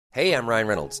Hey, I'm Ryan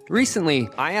Reynolds. Recently,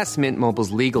 I asked Mint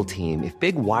Mobile's legal team if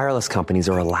big wireless companies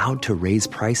are allowed to raise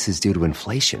prices due to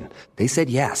inflation. They said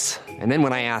yes. And then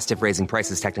when I asked if raising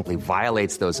prices technically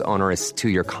violates those onerous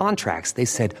two-year contracts, they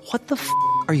said, "What the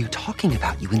are you talking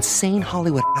about, you insane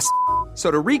Hollywood ass?"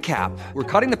 So to recap,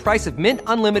 we're cutting the price of Mint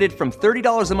Unlimited from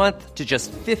 $30 a month to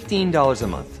just $15 a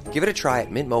month. Give it a try at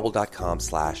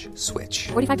mintmobile.com/switch.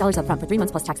 $45 up front for 3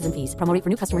 months plus taxes and fees. Promo rate for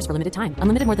new customers for limited time.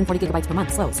 Unlimited more than 40 gigabytes per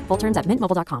month. Slows full terms at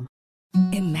mintmobile.com.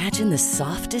 Imagine the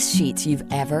softest sheets you've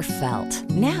ever felt.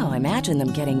 Now imagine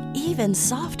them getting even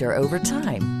softer over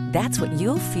time. That's what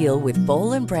you'll feel with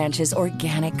Boll & Branch's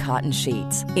organic cotton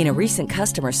sheets. In a recent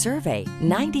customer survey,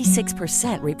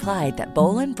 96% replied that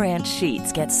Boll & Branch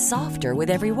sheets get softer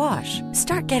with every wash.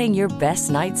 Start getting your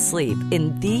best night's sleep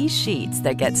in these sheets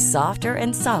that get softer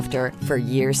and softer for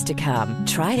years to come.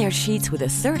 Try their sheets with a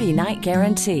 30-night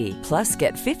guarantee. Plus,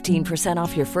 get 15%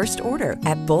 off your first order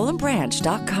at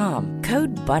bollandbranch.com.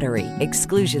 Code BUTTERY.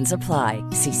 Exclusions apply.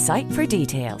 See site for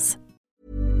details.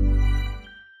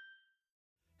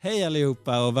 Hej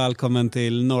allihopa och välkommen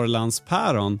till Norrlands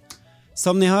Päron.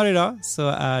 Som ni hör idag så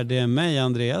är det mig,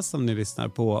 Andreas, som ni lyssnar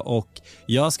på, och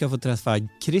jag ska få träffa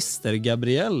Christer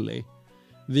Gabrielli.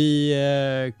 Vi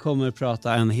kommer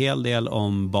prata en hel del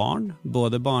om barn,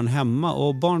 både barn hemma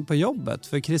och barn på jobbet,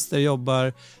 för Christer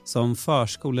jobbar som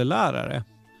förskolelärare.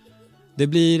 Det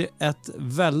blir ett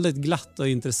väldigt glatt och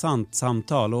intressant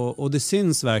samtal, och det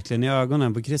syns verkligen i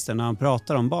ögonen på Christer när han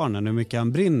pratar om barnen, hur mycket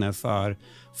han brinner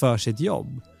för sitt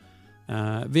jobb.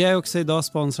 Vi är också idag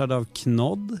sponsrade av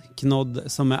Knodd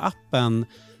som är appen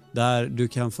där du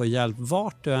kan få hjälp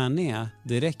vart du än är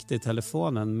direkt i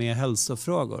telefonen med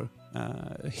hälsofrågor.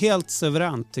 Helt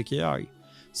suveränt tycker jag.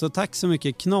 Så tack så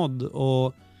mycket Knodd,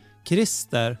 och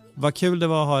Christer, vad kul det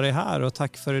var att ha dig här, och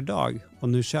tack för idag, och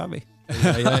nu kör vi.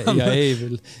 Jag är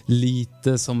väl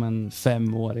lite som en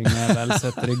 5-åring när jag väl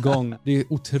sätter igång. Det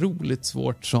är otroligt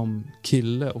svårt som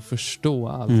kille att förstå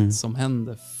allt som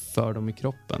händer för dem i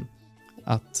kroppen.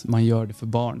 Att man gör det för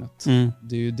barnet.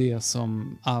 Det är ju det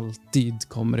som alltid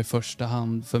kommer i första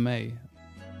hand för mig.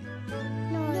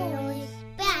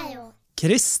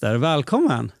 Christer,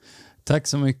 välkommen. Tack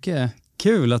så mycket.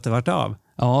 Kul att det varit av.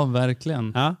 Ja,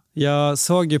 verkligen. Ja, jag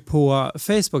såg ju på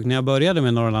Facebook när jag började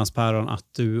med Norrlands Päron att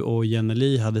du och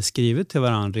Jenny hade skrivit till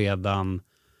varandra redan,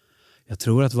 jag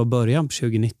tror att det var början på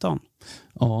 2019.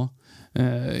 Ja,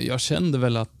 jag kände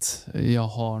väl att jag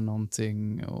har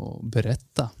någonting att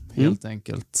berätta helt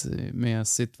enkelt med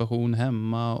situation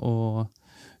hemma och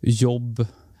jobb.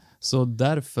 Så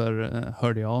därför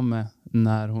hörde jag av mig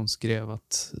när hon skrev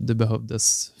att det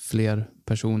behövdes fler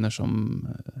personer som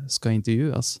ska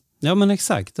intervjuas. Ja, men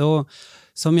exakt. Och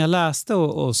som jag läste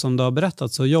och som du har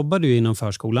berättat så jobbar du inom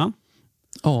förskolan.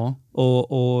 Ja.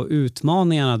 Och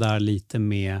utmaningarna där lite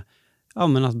med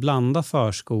men att blanda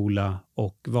förskola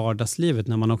och vardagslivet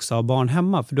när man också har barn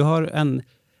hemma. För du har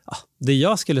det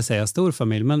jag skulle säga stor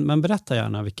familj, men berätta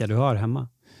gärna vilka du har hemma.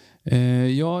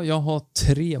 Ja, jag har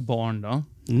 3 barn då.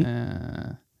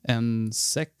 En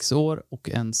 6 år och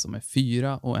en som är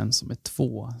 4 och en som är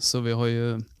 2. Så vi har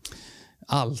ju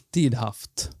alltid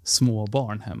haft små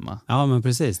barn hemma. Ja, men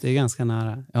precis. Det är ganska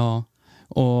nära. Ja,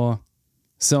 och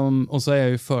så är jag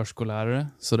ju förskollärare,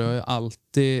 så det har ju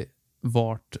alltid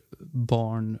varit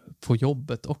barn på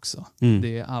jobbet också.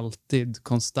 Det är alltid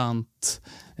konstant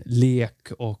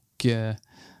lek och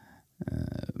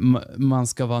man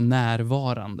ska vara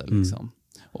närvarande liksom.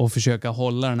 Och försöka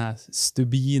hålla den här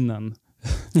stubinen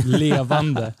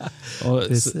levande och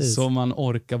så man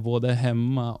orkar både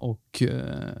hemma och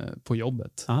på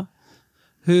jobbet. Ja.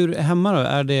 Hur hemma då?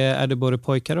 Är det både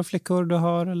pojkar och flickor du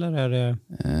har, eller är det?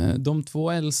 De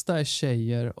 2 äldsta är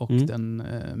tjejer och den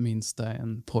minsta är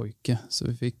en pojke. Så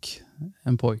vi fick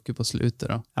en pojke på slutet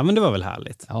då. Ja, men det var väl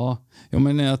härligt. Ja,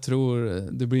 men jag tror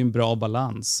det blir en bra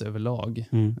balans överlag.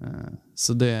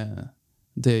 Så det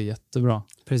är jättebra.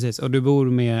 Precis, och du bor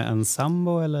med en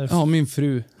sambo eller? Ja, min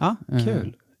fru. Ja,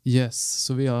 kul. Yes,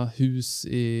 så vi har hus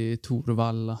i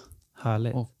Torvalla.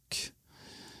 Härligt. Och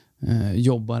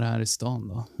jobbar här i stan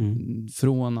då.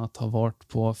 Från att ha varit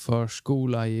på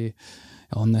förskola i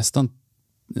nästan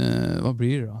vad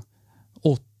blir det då?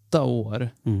 8 år.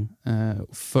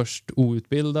 Först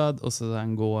outbildad och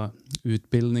sedan gå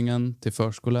utbildningen till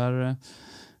förskollärare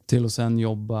till att sen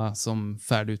jobba som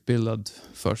färdigutbildad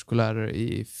förskollärare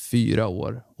i 4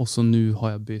 år. Och så nu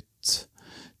har jag bytt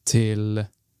till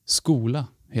skola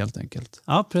helt enkelt.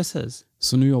 Ja, precis.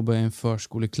 Så nu jobbar jag i en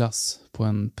förskoleklass på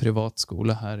en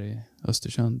privatskola här i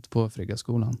Östersund på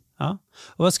Friggaskolan. Ja.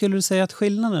 Och vad skulle du säga att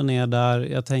skillnaden är där?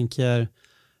 Jag tänker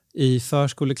i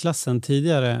förskoleklassen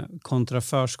tidigare kontra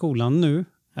förskolan nu.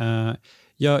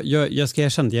 Jag ska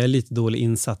erkänna att jag är lite dåligt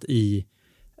insatt i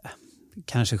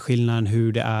kanske skillnaden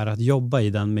hur det är att jobba i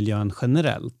den miljön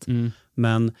generellt.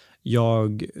 Men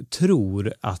jag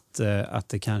tror att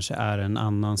det kanske är en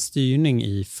annan styrning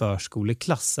i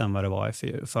förskoleklassen än vad det var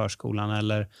i förskolan.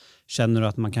 Eller känner du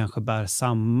att man kanske bär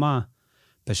samma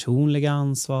personliga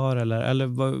ansvar?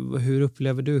 Eller hur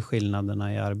upplever du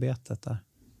skillnaderna i arbetet där?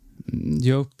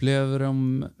 Jag upplever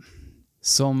dem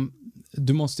som...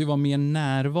 Du måste ju vara mer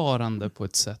närvarande på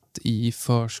ett sätt i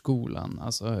förskolan.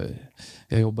 Alltså,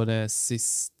 jag jobbade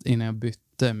sist innan jag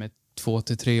bytte med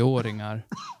 2-3-åringar.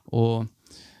 Och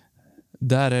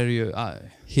där är det ju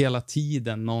hela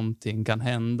tiden någonting kan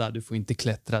hända. Du får inte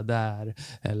klättra där.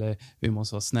 Eller vi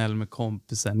måste vara snäll med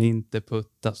kompisen, inte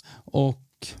puttas.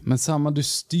 Men samma, du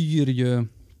styr ju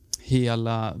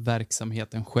hela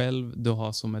verksamheten själv. Du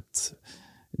har som ett...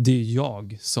 Det är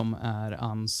jag som är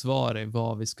ansvarig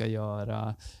vad vi ska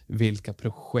göra, vilka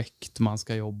projekt man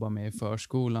ska jobba med i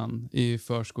förskolan. I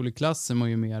förskoleklassen är man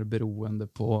ju mer beroende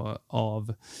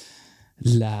av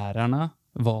lärarna,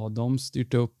 vad de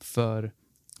styrt upp för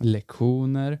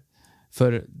lektioner.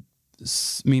 För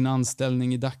min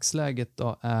anställning i dagsläget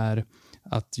då är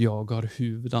att jag har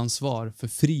huvudansvar för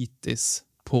fritids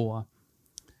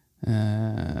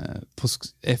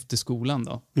efter skolan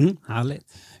då.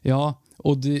 Härligt. Ja,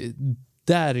 och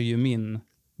där är ju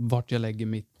vart jag lägger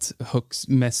mitt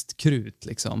mest krut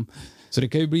liksom. Så det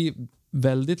kan ju bli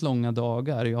väldigt långa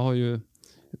dagar. Jag har ju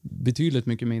betydligt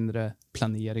mycket mindre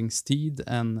planeringstid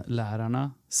än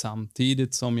lärarna.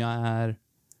 Samtidigt som jag är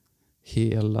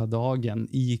hela dagen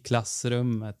i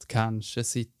klassrummet. Kanske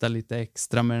sitta lite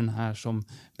extra med den här som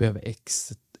behöver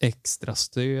extra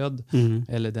stöd.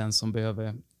 Eller den som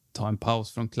behöver ta en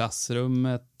paus från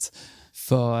klassrummet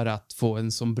för att få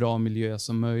en så bra miljö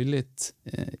som möjligt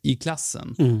i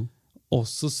klassen. Och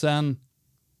så sen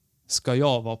ska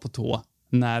jag vara på tå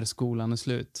när skolan är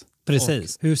slut.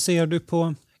 Precis. Hur ser du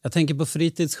på... Jag tänker på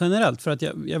fritids generellt. För att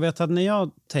jag vet att när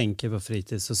jag tänker på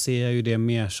fritids så ser jag ju det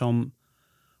mer som...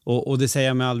 Och det säger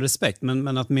jag med all respekt.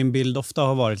 Men att min bild ofta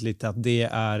har varit lite att det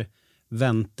är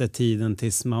väntetiden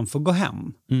tills man får gå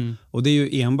hem. Och det är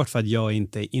ju enbart för att jag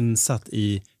inte är insatt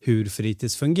i hur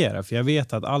fritids fungerar. För jag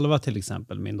vet att Alva till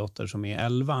exempel, min dotter som är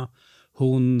 11,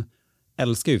 hon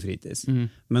älskar ju fritids.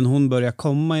 Men hon börjar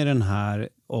komma i den här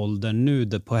åldern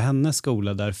nu på hennes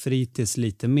skola där fritids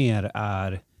lite mer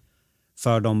är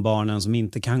för de barnen som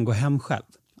inte kan gå hem själv.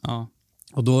 Ja.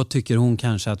 Och då tycker hon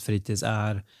kanske att fritids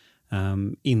är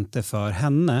inte för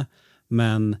henne,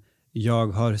 men jag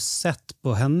har sett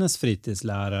på hennes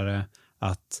fritidslärare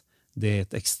att det är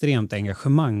ett extremt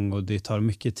engagemang och det tar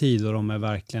mycket tid och de är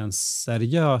verkligen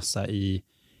seriösa i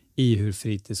hur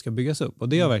fritids ska byggas upp. Och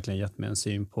det har verkligen gett mig en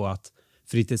syn på att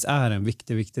fritids är en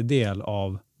viktig del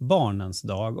av barnens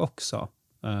dag också.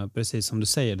 Precis som du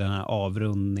säger, den här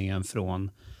avrundningen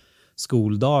från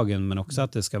skoldagen, men också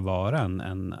att det ska vara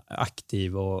en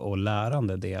aktiv och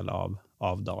lärande del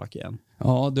av dagen.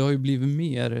 Ja, det har ju blivit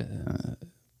mer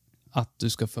att du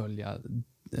ska följa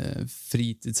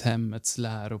fritidshemmets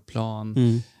läroplan.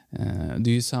 Det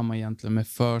är ju samma egentligen med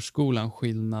förskolan.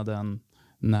 Skillnaden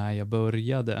när jag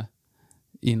började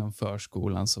inom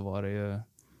förskolan så var det ju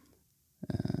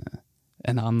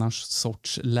en annan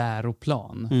sorts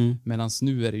läroplan. Medan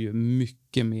nu är det ju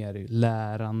mycket mer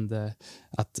lärande,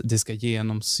 att det ska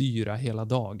genomsyra hela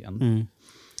dagen.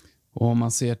 Och om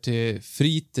man ser till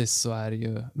fritids så är det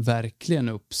ju verkligen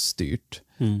uppstyrt.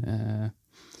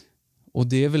 Och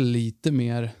det är väl lite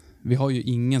mer... Vi har ju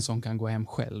ingen som kan gå hem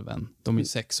själv än. De är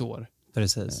 6 år.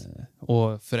 Precis.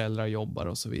 Och föräldrar jobbar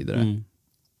och så vidare.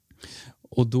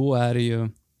 Och då är det ju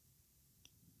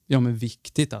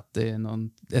viktigt att det är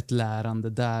ett lärande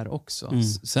där också.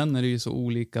 Sen är det ju så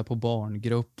olika på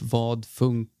barngrupp. Vad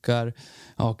funkar?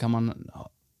 Ja,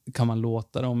 kan man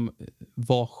låta dem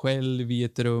vara själv i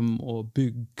ett rum och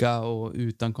bygga och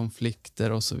utan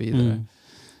konflikter och så vidare.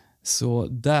 Så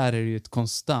där är det ju ett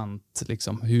konstant,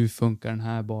 liksom, hur funkar den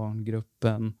här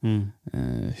barngruppen?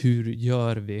 Hur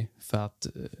gör vi för att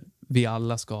vi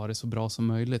alla ska ha det så bra som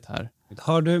möjligt här?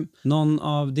 Har du någon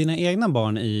av dina egna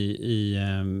barn i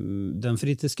den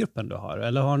fritidsgruppen du har?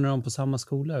 Eller har ni dem på samma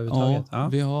skola överhuvudtaget? Ja,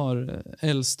 vi har,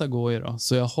 äldsta går ju då,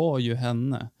 så jag har ju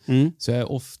henne. Så jag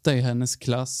är ofta i hennes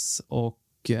klass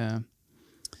och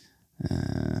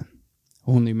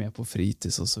hon är med på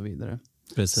fritids och så vidare.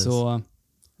 Precis. Så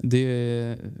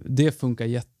det funkar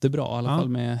jättebra, i alla fall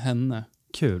med henne.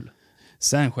 Kul.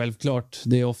 Sen självklart,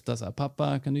 det är ofta så här,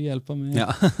 pappa kan du hjälpa mig?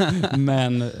 Ja.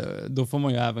 Men då får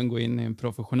man ju även gå in i en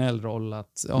professionell roll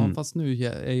att, fast nu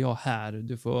är jag här,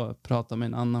 du får prata med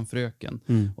en annan fröken.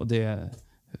 Och det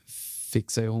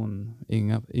fixar ju hon,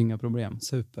 inga problem.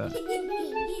 Super.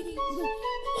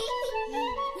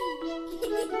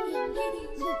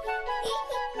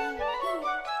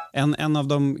 En av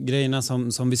de grejerna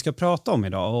som vi ska prata om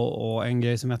idag och en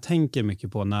grej som jag tänker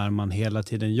mycket på när man hela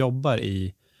tiden jobbar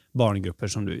i barngrupper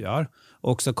som du gör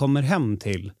och också kommer hem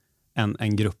till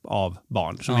en grupp av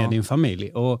barn som är din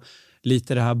familj. Och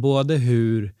lite det här både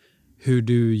hur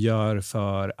du gör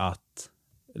för att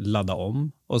ladda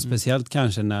om och speciellt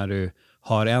kanske när du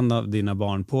har en av dina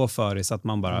barn på föris att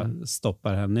man bara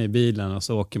stoppar henne i bilen och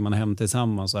så åker man hem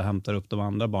tillsammans och hämtar upp de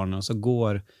andra barnen och så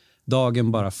går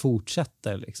dagen bara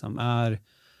fortsätter liksom.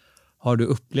 Har du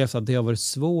upplevt att det har varit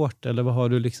svårt eller vad har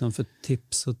du liksom för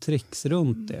tips och tricks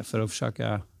runt det för att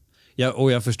försöka... Ja,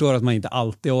 och jag förstår att man inte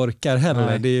alltid orkar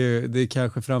heller. Det är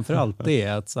kanske framförallt det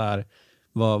att så här,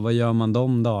 vad gör man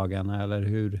de dagarna eller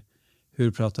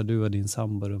hur pratar du och din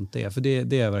sambo runt det? För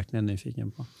det är jag verkligen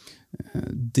nyfiken på.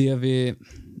 Det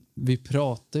vi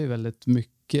pratar ju väldigt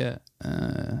mycket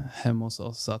hemma hos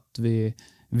oss att vi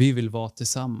vill vara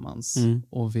tillsammans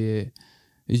och vi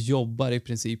jobbar i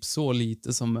princip så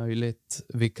lite som möjligt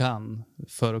vi kan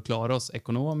för att klara oss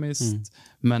ekonomiskt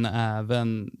men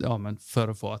även för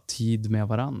att få tid med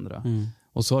varandra.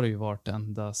 Och så har det ju varit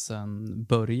ända sedan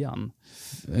början.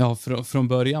 Ja, från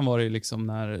början var det liksom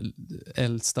när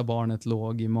äldsta barnet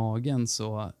låg i magen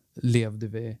så levde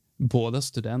vi båda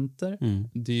studenter.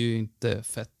 Det är ju inte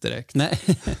fett direkt. Nej.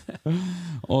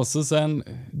 Och så sen,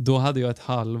 då hade jag ett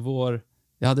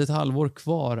halvår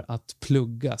kvar att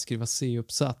plugga, skriva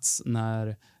C-uppsats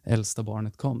när äldsta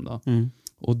barnet kom då.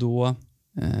 Och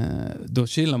då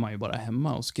chillade man ju bara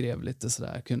hemma och skrev lite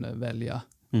sådär, kunde välja.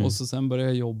 Och så sen började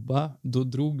jag jobba, då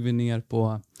drog vi ner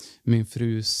på min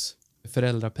frus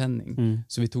föräldrapenning.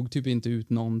 Så vi tog typ inte ut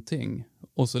någonting.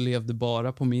 Och så levde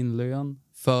bara på min lön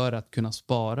för att kunna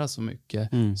spara så mycket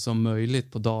som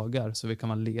möjligt på dagar. Så vi kan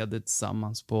vara lediga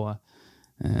tillsammans på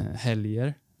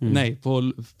helger. Nej,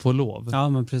 på lov. Ja,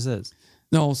 men precis.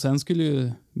 Ja, och sen skulle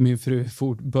ju min fru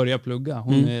börja plugga.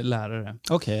 Hon är lärare.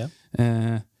 Okej.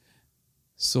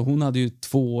 Så hon hade ju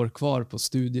 2 år kvar på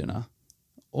studierna.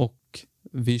 Och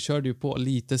vi körde ju på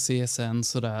lite CSN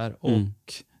sådär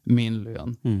och min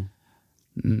lön.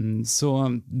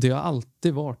 Så det har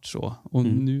alltid varit så. Och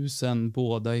nu sen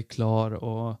båda är klar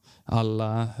och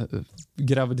alla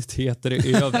graviditeter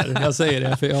är över. Jag säger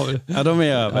det för Ja, de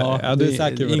är över. Ja, du är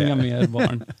säker på det. Inga mer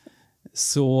barn.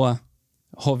 Så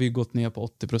har vi gått ner på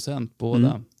 80%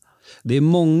 båda. Det är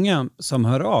många som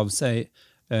hör av sig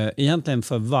egentligen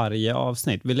för varje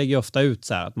avsnitt. Vi lägger ofta ut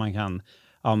så här att man kan,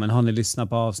 men har ni lyssnat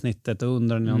på avsnittet och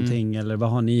undrar ni någonting eller vad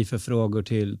har ni för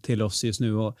frågor till oss just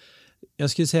nu? Och jag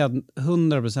skulle säga att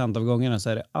 100% av gångerna så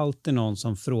är det alltid någon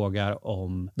som frågar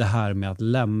om det här med att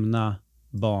lämna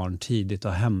barn tidigt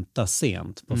och hämta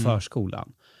sent på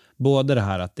förskolan. Både det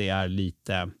här att det är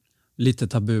lite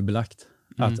tabubelagt.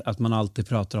 Att man alltid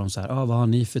pratar om så här, vad har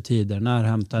ni för tider? När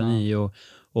hämtar ni?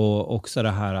 Och också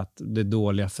det här att det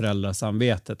dåliga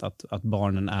föräldrasamvetet att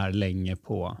barnen är länge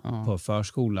på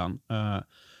förskolan.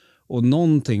 Och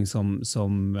någonting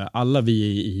som alla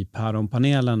vi i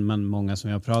Päronpanelen men många som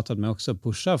jag har pratat med också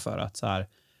pushar för att så här,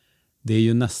 det är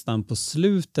ju nästan på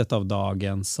slutet av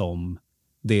dagen som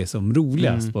det är som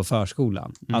roligast på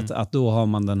förskolan. Att då har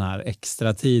man den här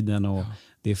extra tiden och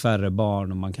det är färre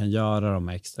barn och man kan göra de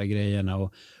extra grejerna.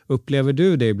 Och upplever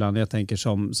du det ibland, jag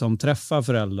tänker som träffar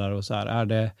föräldrar och så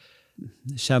här,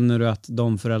 känner du att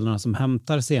de föräldrarna som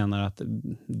hämtar senare att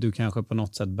du kanske på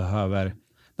något sätt behöver,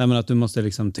 men att du måste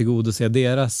liksom tillgodose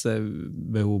deras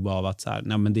behov av att så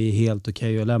här, men det är helt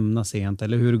okej att lämna sent,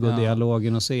 eller hur går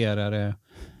dialogen och ser är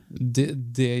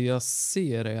det jag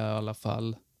ser är i alla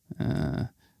fall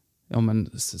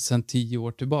sen 10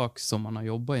 år tillbaka som man har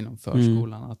jobbat inom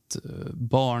förskolan att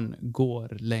barn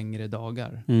går längre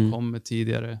dagar, kommer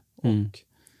tidigare och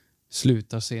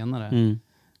slutar senare.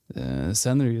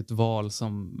 Sen är det ju ett val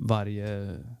som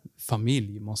varje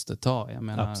familj måste ta. Jag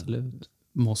menar, absolut.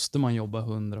 Måste man jobba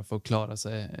 100 för att klara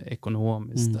sig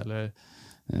ekonomiskt eller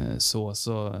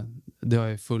så det har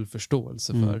jag full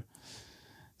förståelse för.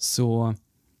 Så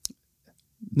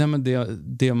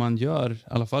det man gör, i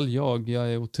alla fall jag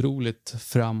är otroligt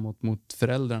framåt mot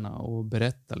föräldrarna och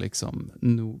berättar liksom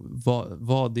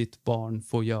vad ditt barn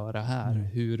får göra här,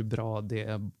 hur bra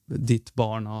ditt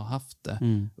barn har haft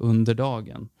det under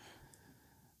dagen.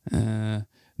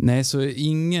 Nej, så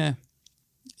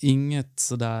inget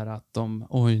sådär att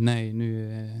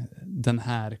nu är den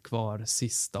här kvar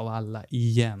sist av alla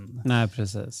igen. Nej,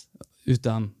 precis.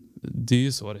 Utan det är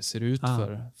ju så det ser ut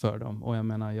för dem. Och jag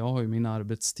menar, jag har ju min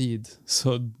arbetstid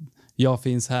så jag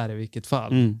finns här i vilket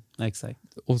fall. Exakt.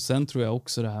 Och sen tror jag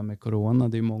också det här med corona,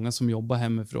 det är många som jobbar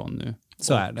hemifrån nu.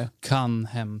 Så är det. Kan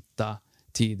hämta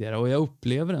tidigare. Och jag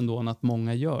upplever ändå att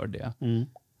många gör det.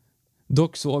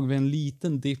 Dock såg vi en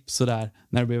liten dipp sådär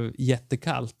när det blev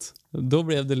jättekallt. Då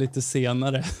blev det lite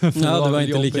senare. Ja, det var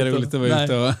inte lika roligt att vara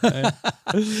ute och...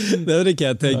 Det kan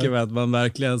jag tänka mig att man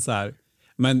verkligen så här.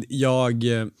 Men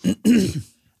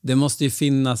det måste ju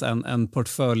finnas en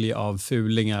portfölj av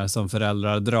fulingar som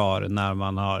föräldrar drar när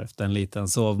man har efter en liten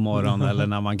sovmorgon eller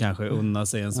när man kanske unnar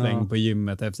sig en sväng på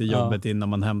gymmet efter jobbet innan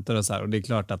man hämtar och så här. Och det är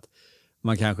klart att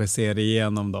man kanske ser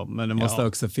igenom dem. Men det måste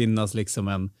också finnas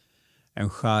liksom en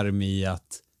charm i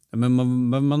att men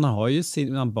man har ju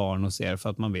sina barn hos er för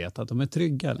att man vet att de är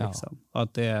trygga. Liksom. Och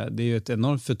att det är ju ett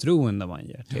enormt förtroende man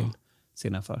ger till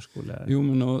sina förskolor. Jo,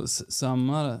 men och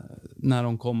samma när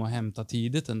de kommer och hämtar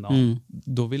tidigt en dag,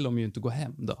 då vill de ju inte gå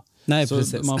hem då. Nej, så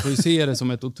precis. Man får ju se det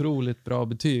som ett otroligt bra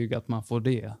betyg att man får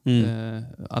det.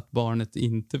 Att barnet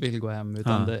inte vill gå hem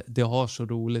utan det har så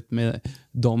roligt med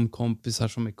de kompisar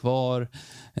som är kvar,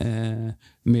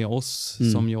 med oss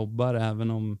som jobbar,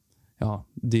 även om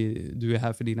du är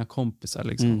här för dina kompisar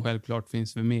liksom. Självklart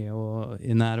finns vi med och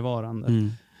är närvarande.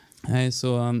 Nej,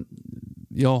 så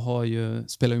jag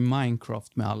spelar ju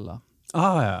Minecraft med alla.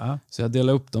 Så jag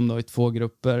delar upp dem då i 2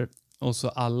 grupper och så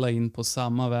alla in på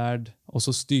samma värld och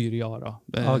så styr jag då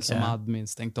som admin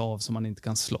stängt av så man inte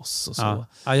kan slåss och så.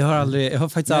 Jag har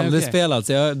faktiskt aldrig spelat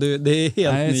så det är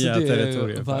helt nya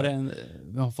territorier.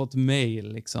 Jag har fått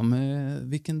mejl liksom.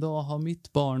 Vilken dag har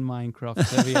mitt barn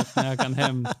Minecraft? Jag vet när jag kan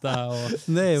hämta.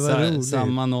 Och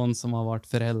samma någon som har varit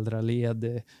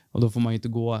föräldraledig och då får man ju inte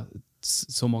gå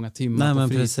så många timmar på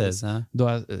fritids. Precis, Då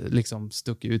har jag liksom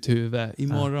stuckit ut huvudet.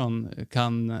 Imorgon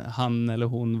kan han eller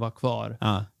hon vara kvar.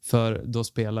 För då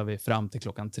spelar vi fram till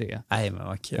 3:00. Nej, men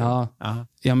vad kul.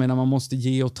 Jag menar, man måste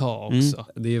ge och ta också.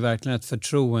 Det är ju verkligen ett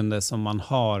förtroende som man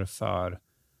har för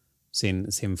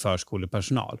sin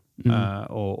förskolepersonal.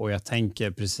 Och jag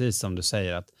tänker precis som du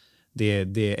säger att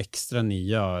det extra ni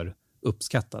gör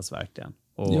uppskattas verkligen.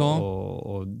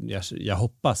 Och jag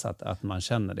hoppas att man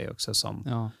känner det också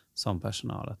som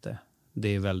personal, att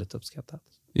det är väldigt uppskattat.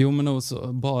 Jo, men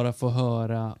också bara få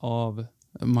höra av,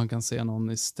 man kan se någon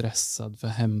är stressad för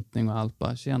hämtning och allt,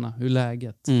 bara tjena, hur är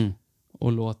läget?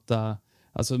 Och låta,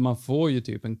 alltså man får ju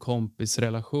typ en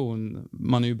kompisrelation,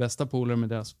 man är ju bästa polare med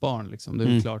deras barn liksom. Det är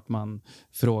ju klart man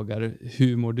frågar,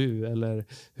 hur mår du? Eller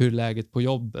hur är läget på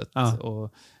jobbet?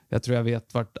 Och jag tror jag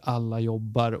vet vart alla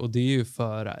jobbar och det är ju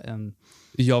för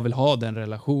jag vill ha den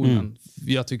relationen.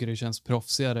 Jag tycker det känns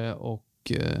proffsigare och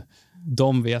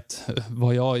de vet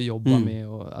vad jag jobbar med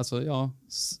och alltså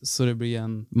så det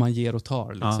blir man ger och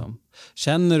tar liksom.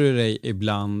 Känner du dig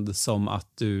ibland som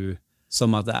att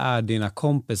det är dina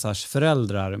kompisars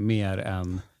föräldrar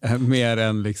mer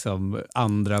än liksom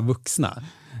andra vuxna?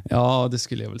 Ja, det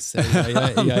skulle jag väl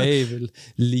säga. Jag är väl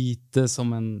lite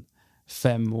som en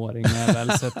 5-åring när jag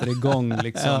väl sätter igång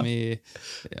liksom i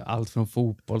allt från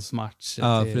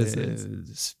fotbollsmatcher till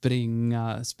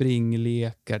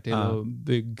springlekar till att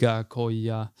bygga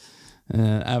koja.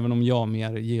 Även om jag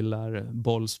mer gillar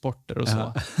bollsporter och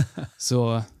så.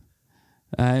 Så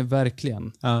nej,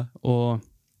 verkligen. Och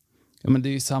men det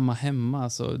är ju samma hemma.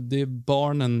 Så det är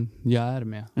barnen jag är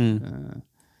med.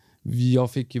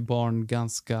 Jag fick ju barn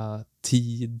ganska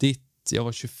tidigt. Jag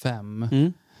var 25.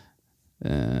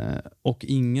 Och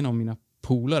ingen av mina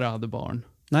polare hade barn.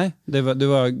 Nej, du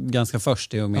var ganska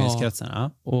först i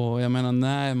umgängeskretsen. Och jag menar,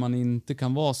 när man inte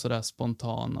kan vara så där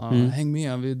spontana. Häng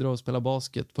med, vi drar och spelar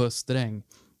basket på Österäng.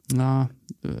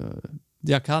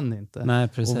 Jag kan inte. Nej,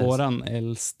 precis. Och våran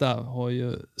äldsta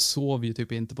sov ju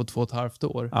typ inte på 2,5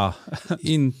 år.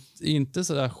 Inte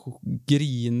så där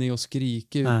grinig och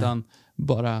skrikig utan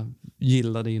bara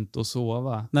gillade inte att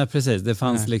sova. Nej, precis. Det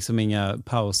fanns liksom inga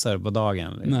pauser på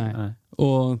dagen. Liksom. Nej.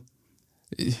 Och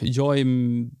jag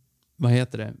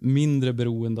är mindre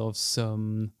beroende av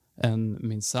sömn än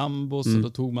min sambo. Så då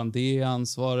tog man det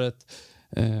ansvaret.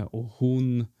 Och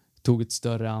hon tog ett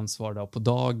större ansvar då på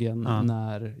dagen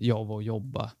när jag var och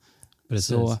jobba. Precis.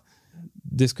 Så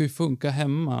det ska ju funka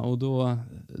hemma och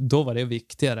då var det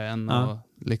viktigare än att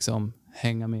liksom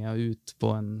hänga med ut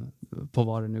på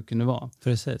vad det nu kunde vara.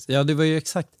 Precis. Ja, det var ju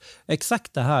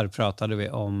exakt det här pratade vi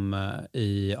om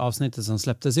i avsnittet som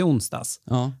släpptes i onsdags.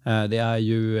 Det är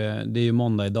ju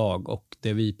måndag idag och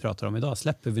det vi pratar om idag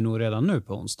släpper vi nog redan nu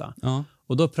på onsdag.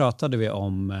 Och då pratade vi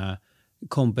om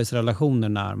kompisrelationer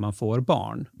när man får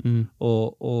barn.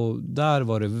 Och där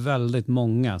var det väldigt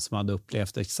många som hade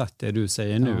upplevt exakt det du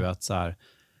säger nu. Att så här,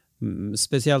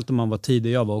 speciellt om man var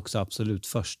tidig. Jag var också absolut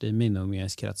först i min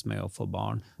umgängeskrets med att få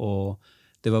barn. Och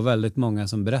det var väldigt många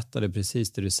som berättade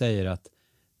precis det du säger. Att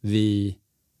vi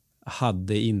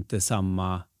hade inte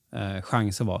samma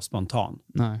chans att vara spontan.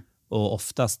 Nej. Och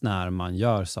oftast när man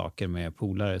gör saker med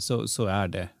polare så är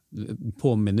det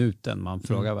på minuten man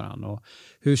frågar varandra. Och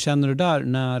hur känner du där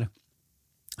när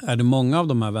är det många av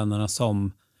de här vännerna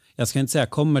som, jag ska inte säga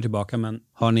kommer tillbaka, men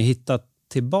har ni hittat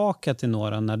tillbaka till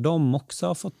några när de också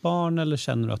har fått barn, eller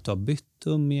känner du att du har bytt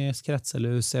umgängeskrets, eller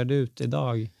hur ser det ut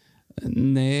idag?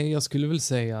 Nej, jag skulle väl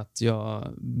säga att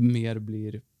jag mer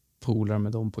blir polare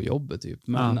med dem på jobbet typ.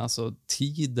 Men alltså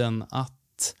tiden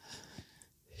att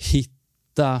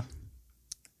hitta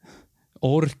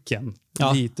orken,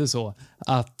 lite så,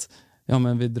 att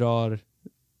men vi drar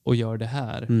och gör det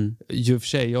här. Ju för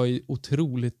sig, jag är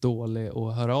otroligt dålig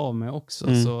att höra av mig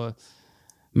också. Så,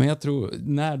 men jag tror,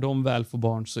 när de väl får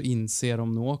barn så inser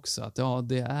de nog också att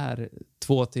det är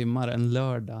 2 timmar en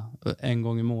lördag en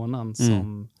gång i månaden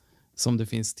som det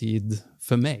finns tid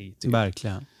för mig. Typ.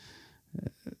 Verkligen.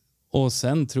 Och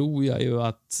sen tror jag ju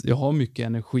att jag har mycket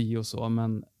energi och så,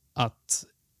 men att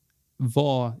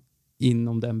vara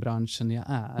inom den branschen jag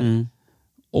är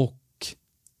och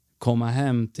komma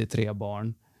hem till 3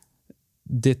 barn,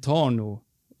 det tar nog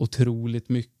otroligt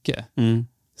mycket.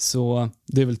 Så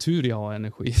det är väl tur jag har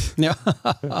energi. Ja,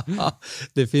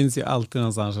 det finns ju alltid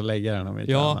någonstans att lägga den om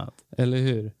inte annat. Eller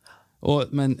hur?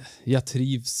 Men jag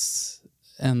trivs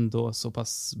ändå så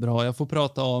pass bra. Jag får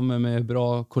prata av mig med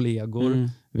bra kollegor,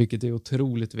 vilket är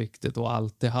otroligt viktigt och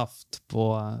alltid haft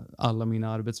på alla mina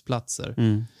arbetsplatser.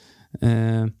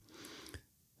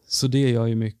 Så det gör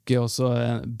ju mycket. Och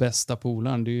så bästa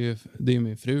polaren, det är ju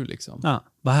min fru liksom. Ja,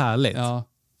 vad härligt. Ja.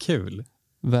 Kul.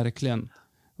 Verkligen.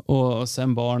 Och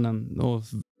sen barnen. Och...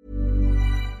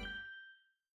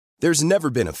 There's never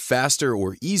been a faster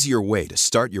or easier way to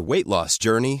start your weight loss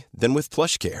journey than with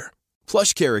PlushCare.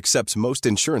 PlushCare accepts most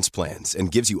insurance plans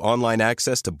and gives you online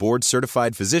access to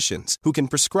board-certified physicians who can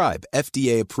prescribe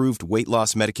FDA-approved weight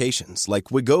loss medications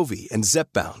like Wegovy and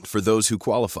Zepbound for those who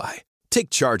qualify. Take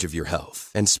charge of your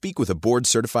health and speak with a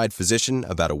board-certified physician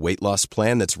about a weight loss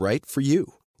plan that's right for you.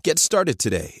 Get started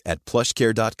today at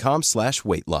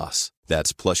plushcare.com/weightloss.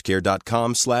 That's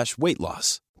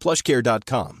plushcare.com/weightloss.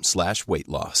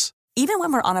 plushcare.com/weightloss. Even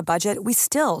when we're on a budget, we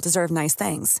still deserve nice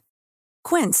things.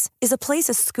 Quince is a place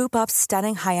to scoop up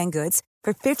stunning high-end goods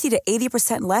for 50 to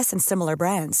 80% less than similar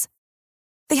brands.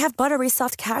 They have buttery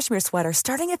soft cashmere sweaters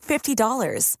starting at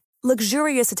 $50,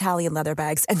 luxurious Italian leather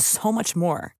bags, and so much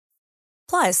more.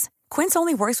 Plus, Quince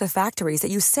only works with factories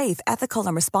that use safe, ethical,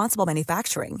 and responsible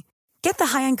manufacturing. Get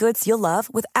the high-end goods you'll love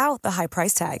without the high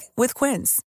price tag with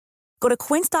Quince. Go to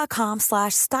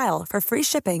quince.com/style for free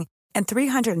shipping and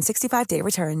 365-day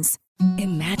returns.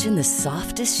 Imagine the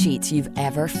softest sheets you've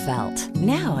ever felt.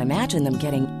 Now imagine them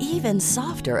getting even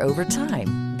softer over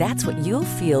time. That's what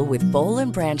you'll feel with Boll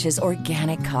 & Branch's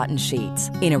organic cotton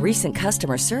sheets. In a recent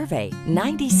customer survey,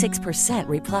 96%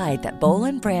 replied that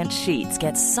Boll & Branch sheets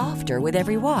get softer with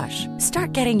every wash.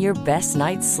 Start getting your best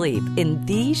night's sleep in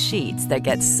these sheets that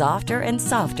get softer and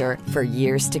softer for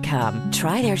years to come.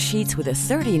 Try their sheets with a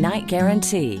 30-night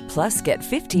guarantee. Plus, get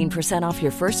 15% off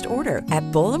your first order at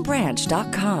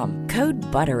bollandbranch.com. Code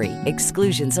BUTTERY.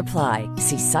 Exclusions apply.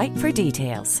 See site for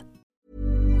details.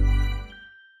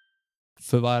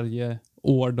 För varje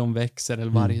år de växer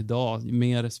eller varje dag,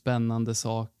 mer spännande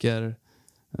saker.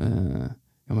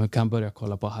 Man kan börja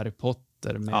kolla på Harry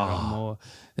Potter med dem och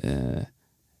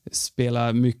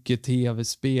spela mycket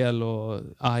tv-spel och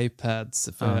iPads,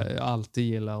 för jag alltid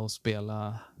gillar att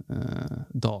spela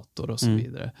dator och så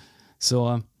vidare.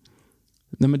 Så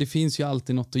men det finns ju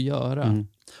alltid något att göra.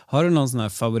 Har du någon sån här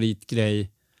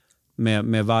favoritgrej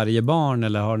med varje barn,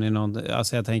 eller har ni någon,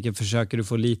 alltså jag tänker, försöker du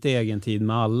få lite egen tid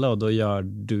med alla och då gör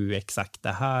du exakt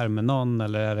det här med någon,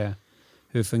 eller är det,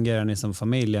 hur fungerar ni som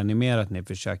familj? Är ni mer att ni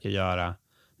försöker göra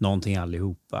någonting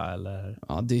allihopa, eller?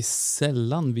 Ja, det är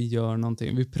sällan vi gör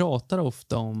någonting. Vi pratar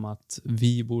ofta om att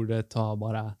vi borde ta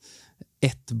bara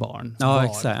ett barn var,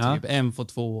 exakt, typ. En får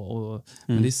 2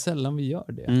 men det är sällan vi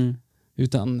gör det.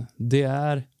 Utan det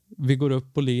är, vi går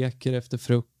upp och leker efter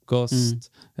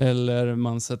frukost, eller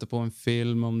man sätter på en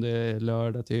film om det är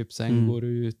lördag typ, sen går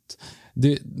ut.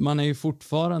 Man är ju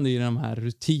fortfarande i de här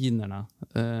rutinerna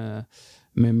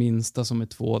med minsta som är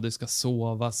 2, det ska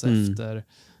sovas efter,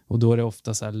 och då är det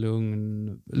ofta så här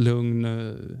lugn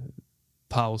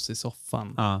paus i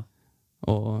soffan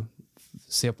och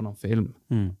se på någon film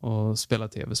och spela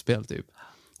tv-spel typ,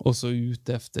 och så ut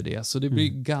efter det. Så det blir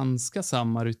ganska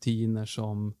samma rutiner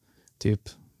som typ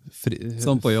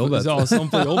som på jobbet. Ja, som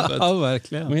på jobbet. Ja,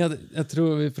 verkligen. Men jag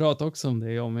tror vi pratar också om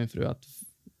det, jag och min fru, att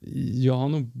jag har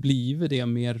nog blivit det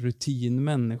mer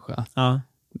rutinmänniska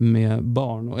med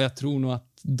barn, och jag tror nog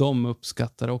att de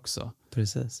uppskattar också.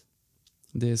 Precis.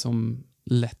 Det är som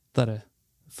lättare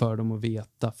för dem att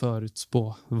veta,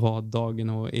 förutspå vad dagen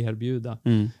har att erbjuda.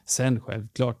 Sen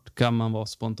självklart kan man vara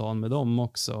spontan med dem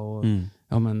också. Och,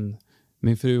 ja, men,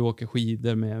 min fru åker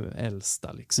skidor med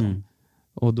äldsta liksom.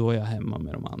 Och då är jag hemma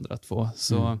med de andra två.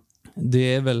 Så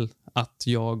det är väl att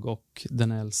jag och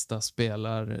den äldsta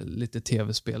spelar lite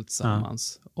tv-spel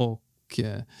tillsammans. Och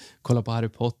kollar på Harry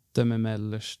Potter med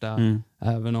mellersta.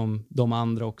 Även om de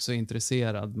andra också är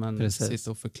intresserade. Men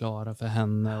sitta och förklara för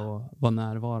henne och vara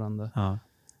närvarande. Ja.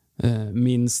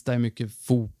 Minsta är mycket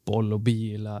fotboll och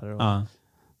bilar. Och,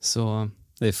 så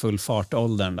det är full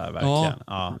fart-åldern där verkligen.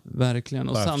 Ja, verkligen.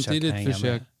 Och samtidigt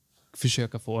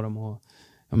försöka få dem att...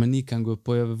 Ja, men ni kan gå upp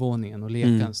på övervåningen och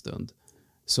leka en stund.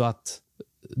 Så att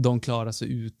de klarar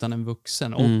sig utan en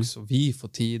vuxen också. Vi får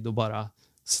tid att bara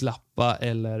slappa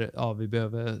eller vi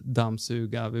behöver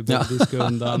dammsuga, vi behöver diska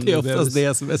undan. Det är oftast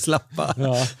det som är slappa.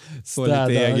 Få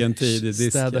lite egen tid i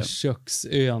disken. Städa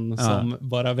köksön som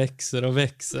bara växer och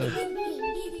växer.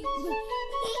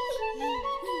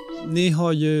 Ni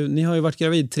har ju varit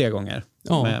gravid 3 gånger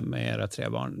med era 3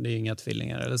 barn. Det är inga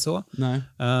tvillingar eller så. Nej.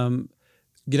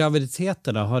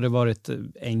 Graviditeterna, har det varit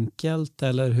enkelt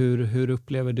eller hur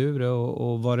upplever du det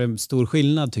och var det stor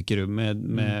skillnad tycker du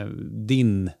med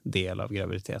din del av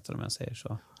graviditeten om jag säger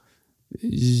så?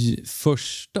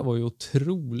 Första var ju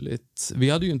otroligt. Vi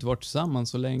hade ju inte varit tillsammans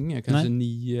så länge, kanske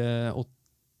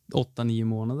 8-9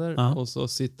 månader och så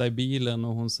sitta i bilen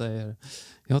och hon säger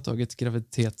jag har tagit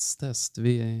graviditetstest,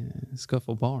 vi ska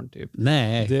få barn typ.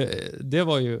 Nej. Det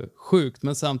var ju sjukt,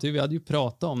 men samtidigt vi hade ju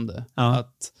pratat om det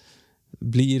att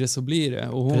blir det så blir det.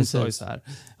 Och hon sa ju så här,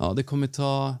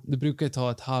 det brukar ju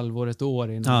ta ett halvår, ett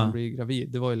år innan man blir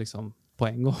gravid. Det var ju liksom på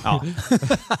en gång.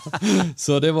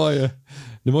 Så det var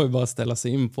ju bara att ställa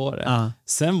sig in på det.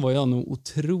 Sen var jag nog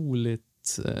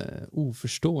otroligt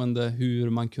oförstående hur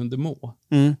man kunde må.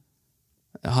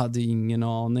 Jag hade ingen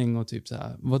aning och typ så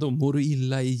här, vadå, mår du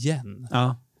illa igen?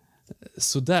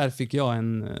 Så där fick jag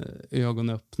en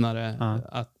ögonöppnare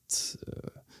att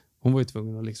hon var ju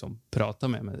tvungen att liksom prata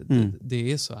med mig.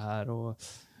 Det är så här.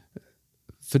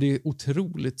 För det är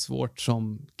otroligt svårt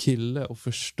som kille att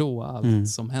förstå allt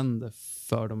som händer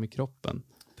för dem i kroppen.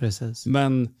 Precis.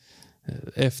 Men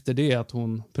efter det att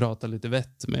hon pratade lite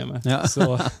vett med mig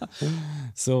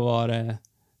så var det,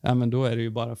 men då är det ju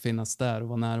bara att finnas där och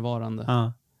vara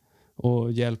närvarande.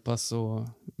 Och hjälpa så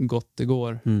gott det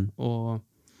går. Och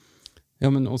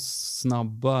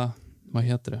snabba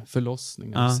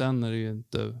förlossningar. Sen är det ju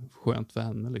inte skönt för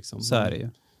henne liksom. Så är det ju.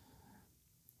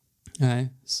 Nej,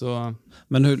 så...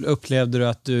 Men hur upplevde du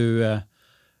att du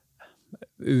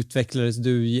utvecklades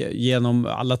genom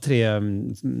alla 3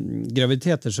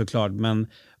 graviditeter såklart, men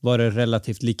var det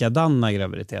relativt likadana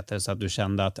graviditeter så att du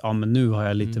kände att men nu har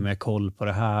jag lite mer koll på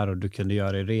det här och du kunde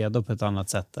göra dig redo på ett annat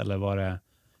sätt, eller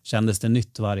kändes det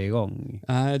nytt varje gång?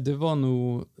 Nej, det var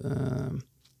nog...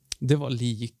 Det var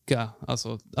lika,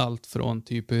 alltså allt från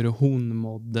typ hur hon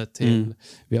mådde till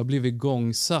vi har blivit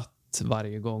igångsatt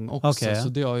varje gång också. Så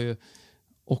det har ju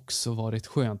också varit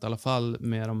skönt, i alla fall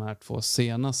med de här 2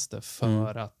 senaste,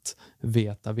 för att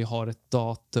veta vi har ett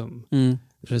datum.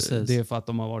 Precis. Det är för att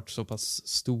de har varit så pass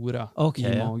stora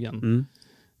i magen.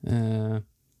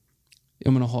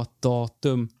 Jag menar, ha ett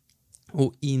datum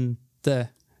och inte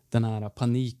den här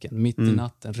paniken mitt i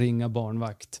natten, ringa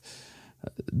barnvakt.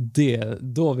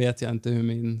 Då vet jag inte hur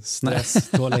min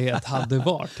stresstålighet hade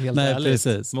varit, helt ärligt.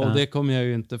 Precis. Och det kommer jag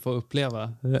ju inte få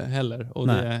uppleva heller. Och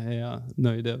det är jag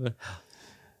nöjd över.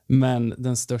 Men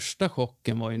den största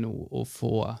chocken var ju nog att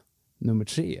få nummer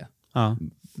 3.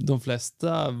 De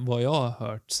flesta, vad jag har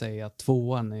hört, säga att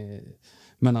 2:an är...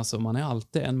 Men alltså, man är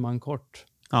alltid en man kort.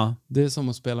 Det är som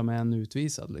att spela med en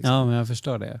utvisad. Liksom. Ja, men jag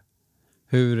förstår det.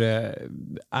 Hur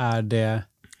är det...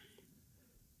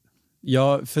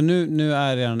 Ja, för nu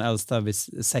är den äldsta vid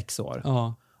 6 år.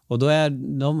 Och då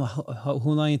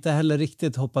hon har inte heller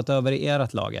riktigt hoppat över i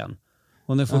ert lag än.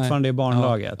 Hon är fortfarande i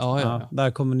barnlaget. Ja.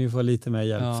 Där kommer ni få lite mer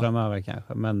hjälp framöver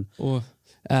kanske. Men... Och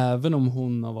även om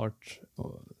hon har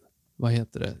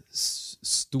varit,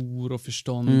 stor och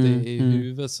förståndig i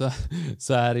huvudet,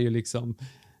 så är det ju liksom,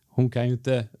 hon kan ju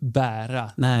inte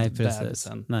bära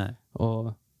bebisen. Nej.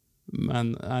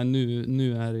 Men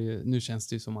nu känns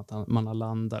det ju som att man har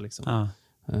landat liksom.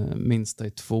 Minsta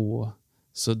i 2,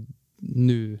 så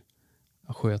nu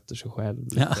sköter sig själv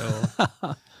lite. Och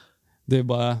det är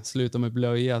bara sluta med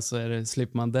blöja, så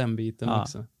slipper man den biten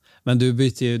också. Men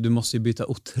du måste ju byta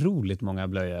otroligt många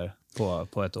blöjor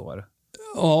på ett år.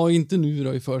 Ja, inte nu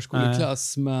då i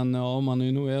förskoleklass, men man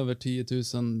är nog över 10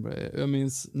 000. Jag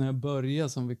minns när jag började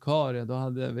som vikarie, då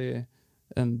hade vi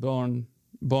en barn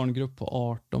barngrupp på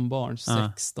 18 barn,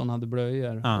 16 hade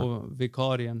blöjor och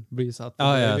vikarien blir satt på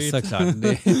Ja, såklart.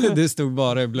 Det stod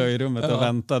bara i blöjrummet och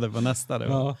väntade på nästa. Det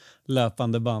var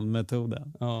löpande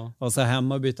bandmetoden. Ja. Och så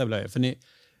hem och byta blöjor. För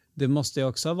det måste ju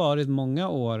också ha varit många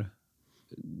år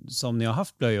som ni har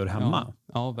haft blöjor hemma.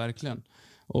 Ja, verkligen.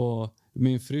 Och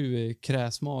min fru är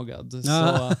kräsmagad.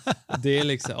 Så det är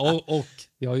liksom, och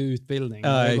jag har ju utbildning.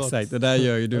 Ja, exakt. Det där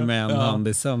gör ju du med en hand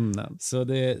i sömnen. Så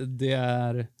det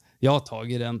är... Jag har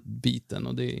tagit den biten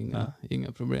och det är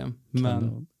inga problem.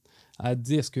 Men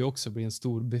det ska ju också bli en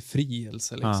stor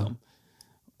befrielse liksom.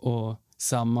 Och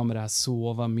samma med det här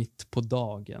sova mitt på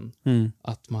dagen.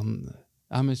 Att man...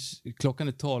 Ja, men klockan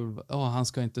är 12. Han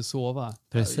ska inte sova.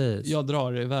 Precis. Jag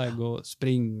drar iväg och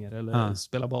springer eller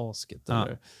spelar basket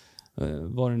eller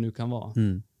vad det nu kan vara.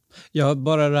 Ja,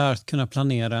 bara det här att kunna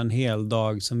planera en hel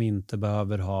dag som inte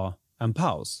behöver ha en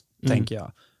paus, tänker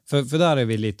jag. För där är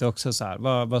vi lite också så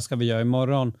här, vad ska vi göra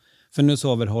imorgon? För nu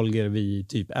sover Holger vid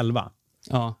typ 11.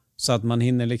 Ja. Så att man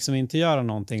hinner liksom inte göra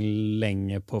någonting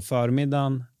länge på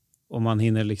förmiddagen. Och man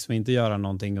hinner liksom inte göra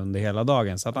någonting under hela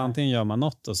dagen. Så att antingen gör man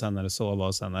något och sen är det sova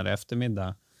och sen är det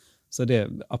eftermiddag. Så det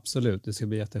absolut, det ska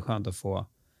bli jätteskönt att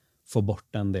få bort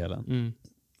den delen.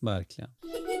 Verkligen.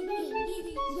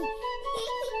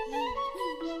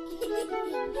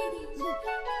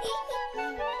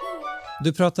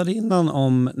 Du pratade innan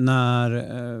om när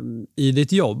i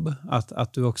ditt jobb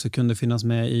att du också kunde finnas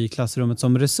med i klassrummet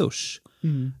som resurs.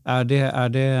 Är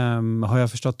det, har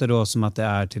jag förstått det då som att det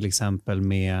är till exempel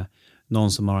med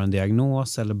någon som har en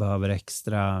diagnos eller behöver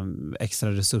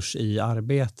extra resurs i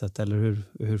arbetet, eller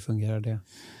hur fungerar det?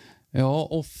 Ja,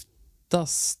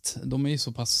 oftast, de är ju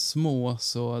så pass små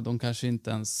så de kanske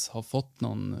inte ens har fått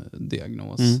någon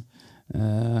diagnos.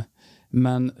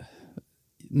 Men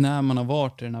när man har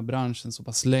varit i den här branschen så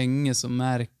pass länge så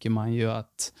märker man ju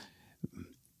att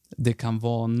det kan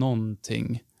vara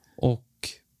någonting. Och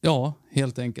ja,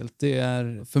 helt enkelt. Det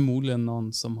är förmodligen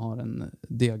någon som har en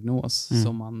diagnos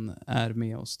som man är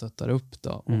med och stöttar upp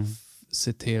då, och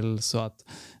ser till så att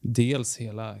dels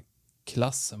hela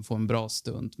klassen får en bra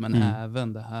stund, men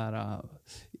även det här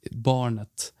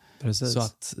barnet. Precis. Så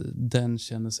att den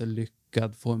känner sig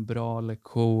lyckad, får en bra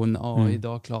lektion.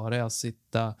 Idag klarar jag att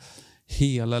sitta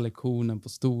hela lektionen på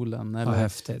stolen. Eller,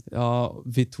 häftigt. Ja,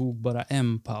 vi tog bara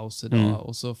en paus idag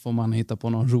och så får man hitta på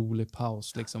någon rolig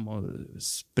paus liksom, och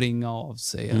springa av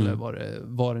sig eller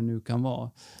vad det nu kan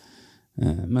vara.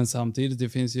 Men samtidigt, det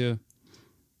finns ju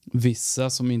vissa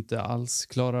som inte alls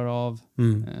klarar av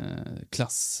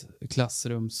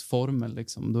klassrumsformen.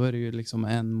 Liksom. Då är det ju liksom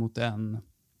 1 mot 1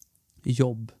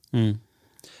 jobb.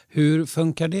 Hur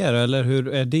funkar det då? Eller hur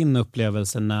är din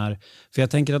upplevelse när... För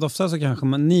jag tänker att ofta så kanske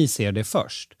ni ser det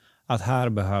först. Att här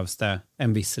behövs det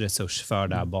en viss resurs för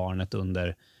det här barnet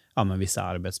under vissa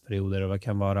arbetsperioder och vad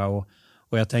kan vara. Och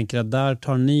jag tänker att där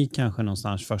tar ni kanske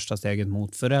någonstans första steget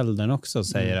mot föräldern också och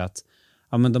säger att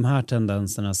men de här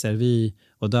tendenserna ser vi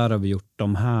och där har vi gjort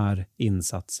de här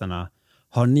insatserna.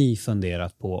 Har ni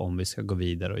funderat på om vi ska gå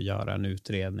vidare och göra en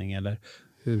utredning eller...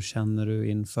 Hur känner du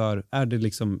inför? Är det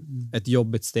liksom ett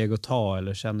jobbigt steg att ta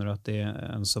eller känner du att det är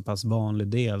en så pass vanlig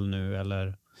del nu?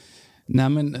 Eller? Nej,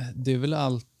 men det är väl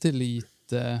alltid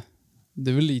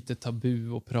lite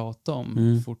tabu att prata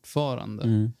om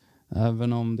fortfarande.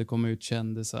 Även om det kommer ut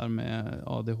kändisar med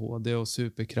ADHD och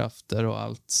superkrafter och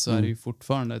allt så är det ju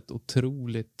fortfarande ett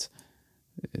otroligt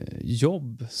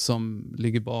jobb som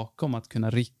ligger bakom att kunna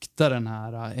rikta den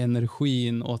här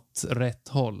energin åt rätt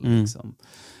håll liksom.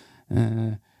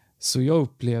 Så jag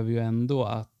upplever ju ändå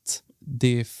att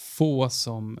det är få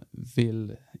som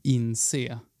vill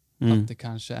inse att det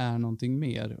kanske är någonting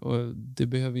mer. Och det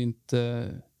behöver inte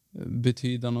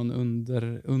betyda någon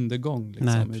undergång. Liksom,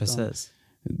 nej, precis.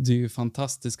 Det är ju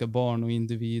fantastiska barn och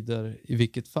individer i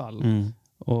vilket fall.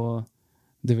 Och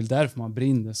det är väl därför man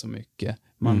brinner så mycket.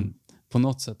 Man på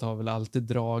något sätt har väl alltid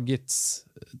dragits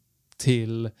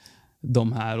till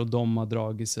de här och de har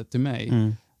dragit sig till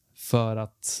mig. För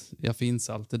att jag finns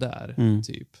alltid där,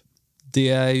 typ. Det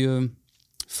är ju,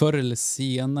 förr eller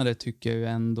senare tycker jag ju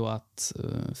ändå att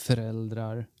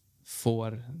föräldrar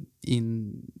får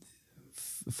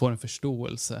en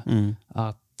förståelse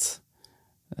att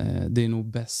det är nog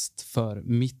bäst för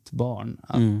mitt barn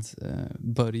att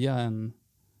börja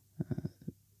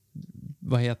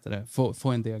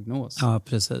få en diagnos. Ja,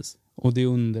 precis. Och det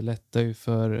underlättar ju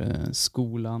för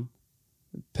skolan.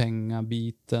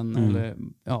 Pengabiten eller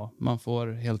man får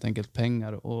helt enkelt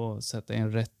pengar och sätta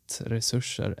in rätt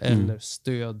resurser eller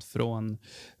stöd från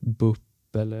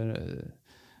BUP eller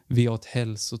vi har ett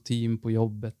hälsoteam på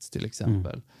jobbet till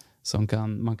exempel som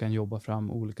man kan jobba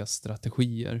fram olika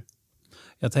strategier.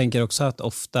 Jag tänker också att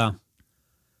ofta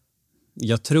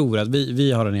jag tror att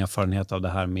vi har en erfarenhet av det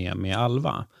här med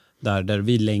Alva. Där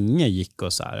vi länge gick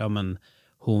och så här, ja men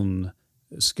hon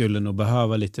skulle nog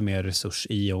behöva lite mer resurs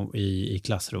i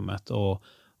klassrummet.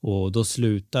 Och då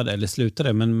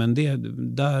slutade, men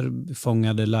där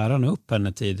fångade lärarna upp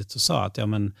henne tidigt och sa att ja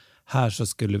men här så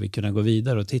skulle vi kunna gå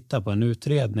vidare och titta på en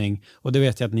utredning. Och det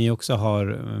vet jag att ni också har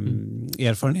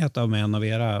erfarenhet av med en av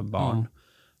era barn.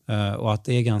 Och att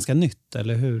det är ganska nytt,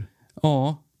 eller hur?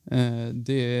 Ja,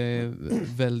 det är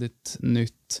väldigt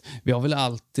nytt. Vi har väl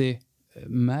alltid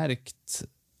märkt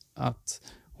att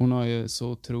hon har ju så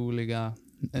otroliga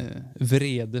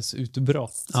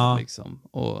vredesutbrott liksom,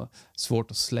 och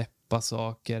svårt att släppa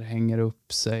saker, hänger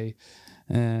upp sig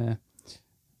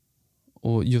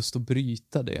och just att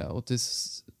bryta det. Och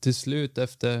till slut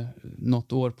efter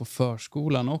något år på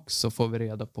förskolan också får vi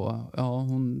reda på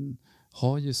hon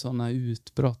har ju såna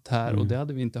utbrott här och det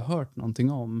hade vi inte hört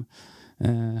någonting om.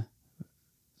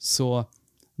 Så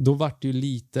då var det ju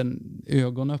liten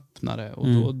ögonöppnare och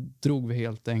då drog vi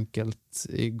helt enkelt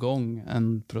igång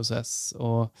en process.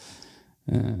 Och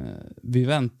vi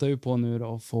väntar ju på nu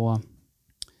då att få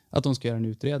att de ska göra en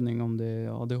utredning om det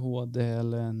är ADHD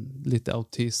eller lite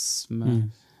autism.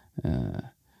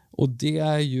 Och det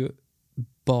är ju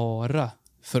bara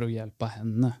för att hjälpa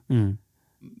henne.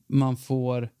 Man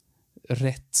får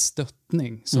rätt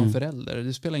stöttning som förälder.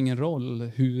 Det spelar ingen roll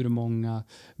hur många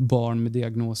barn med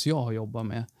diagnos jag har jobbat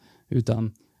med.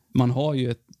 Utan man har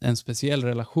ju en speciell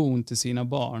relation till sina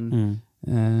barn.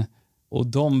 Och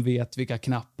de vet vilka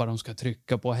knappar de ska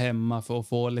trycka på hemma för att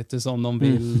få lite som de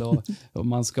vill. Och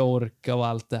man ska orka och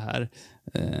allt det här.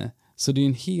 Så det är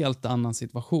en helt annan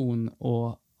situation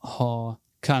att ha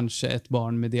kanske ett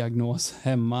barn med diagnos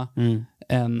hemma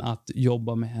än att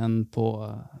jobba med en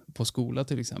på skola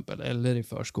till exempel, eller i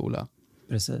förskola.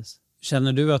 Precis.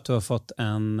 Känner du att du har fått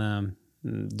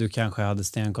du kanske hade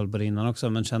stenkoll på det innan också,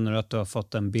 men känner du att du har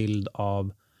fått en bild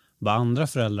av vad andra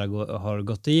föräldrar har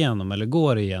gått igenom eller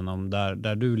går igenom,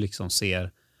 där du liksom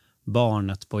ser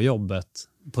barnet på jobbet,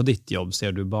 på ditt jobb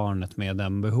ser du barnet med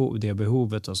det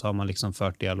behovet, och så har man liksom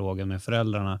fört dialogen med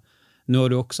föräldrarna. Nu har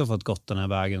du också fått gått den här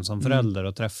vägen som förälder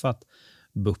och träffat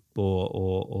BUP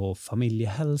och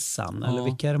familjehälsan. Eller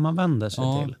vilka är det man vänder sig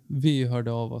till? Vi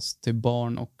hörde av oss till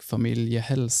barn- och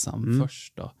familjehälsan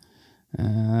först då.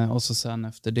 Och så sen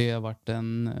efter det varit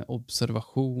en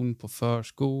observation på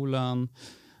förskolan.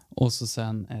 Och så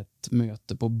sen ett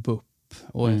möte på BUP.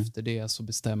 Och efter det så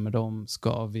bestämmer de,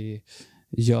 ska vi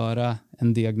göra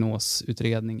en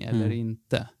diagnosutredning eller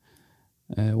inte.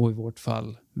 Och i vårt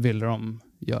fall vill de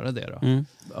göra det då.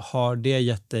 Har det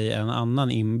gett dig en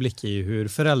annan inblick i hur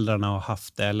föräldrarna har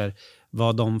haft det, eller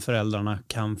vad de föräldrarna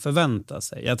kan förvänta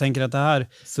sig? Jag tänker att det här,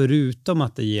 förutom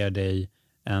att det ger dig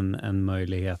en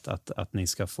möjlighet att ni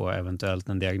ska få eventuellt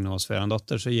en diagnos för er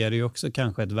dotter, så ger det ju också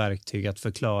kanske ett verktyg att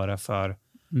förklara för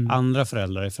andra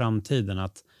föräldrar i framtiden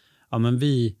att ja, men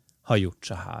vi har gjort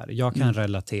så här. Jag kan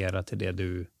relatera till det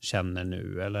du känner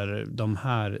nu, eller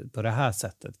på det här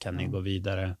sättet kan ni gå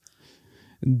vidare.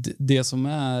 Det som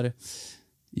är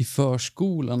i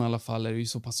förskolan i alla fall är det ju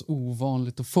så pass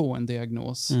ovanligt att få en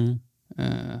diagnos.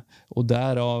 Och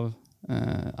därav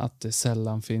att det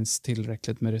sällan finns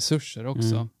tillräckligt med resurser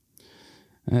också.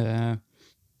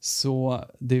 Så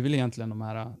det är väl egentligen de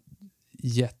här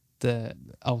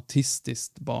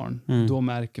jätteautistiskt barn. Då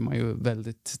märker man ju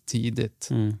väldigt tidigt.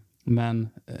 Men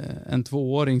en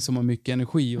 2-åring som har mycket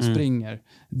energi och springer,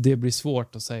 det blir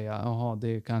svårt att säga, jaha,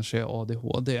 det kanske är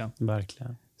ADHD.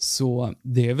 Verkligen. Så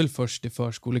det är väl först i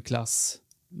förskoleklass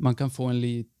man kan få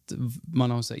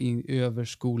man har så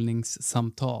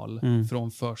överskolningssamtal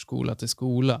från förskola till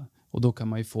skola. Och då kan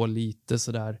man ju få lite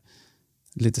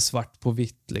svart på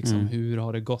vitt liksom. Hur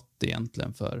har det gått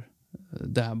egentligen för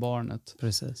det här barnet?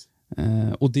 Precis.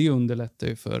 Och det underlättar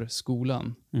ju för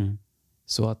skolan.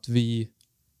 Så att vi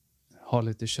har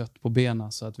lite kött på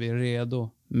benen, så att vi är redo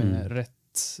med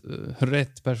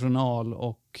rätt personal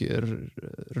och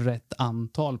rätt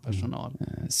antal personal.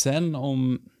 Sen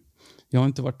om jag har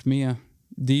inte varit med,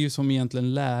 det är ju som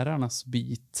egentligen lärarnas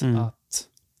bit att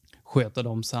sköta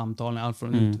de samtalen, allt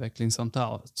från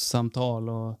utvecklingssamtal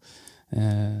och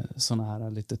såna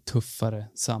här lite tuffare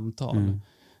samtal.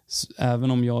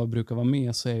 Även om jag brukar vara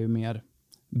med, så är jag ju mer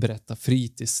berätta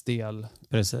fritidsdel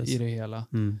i det hela.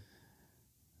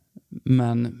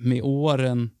 Men med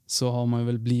åren så har man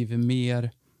väl blivit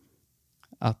mer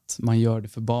att man gör det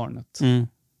för barnet.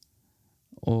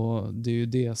 Och det är ju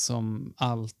det som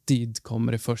alltid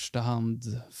kommer i första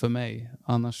hand för mig.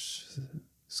 Annars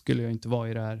skulle jag inte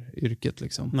vara i det här yrket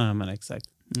liksom. Nej, men exakt.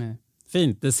 Nej.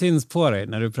 Fint, det syns på dig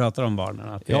när du pratar om barnen.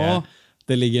 Att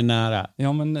Det ligger nära.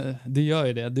 Ja, men det gör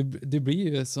ju det. Det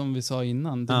blir ju som vi sa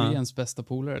innan. Det blir ens bästa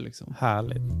polare liksom.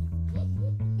 Härligt.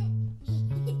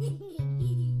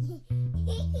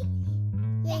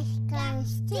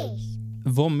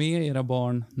 Var med era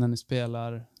barn när ni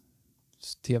spelar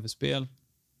tv-spel.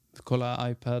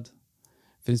 Kolla iPad.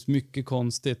 Det finns mycket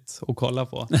konstigt att kolla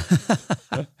på.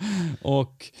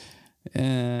 Och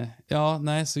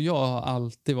så jag har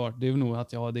alltid varit, det är nog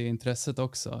att jag har det intresset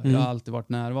också. Jag har alltid varit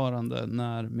närvarande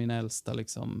när min äldsta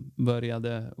liksom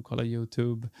började att kolla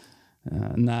YouTube.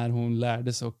 När hon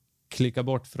lärde sig att klicka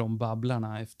bort från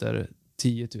babblarna efter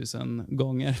 10 000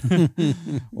 gånger.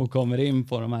 Och kommer in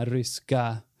på de här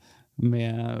ryska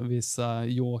med vissa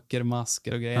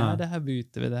jokermasker och grejer. Ja, det här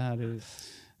byter vi, det här är...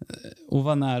 Och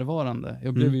var närvarande.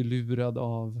 Jag blev ju lurad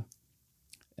av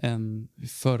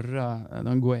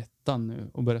den går ettan nu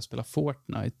och börjar spela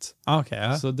Fortnite.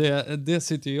 Okay. Så det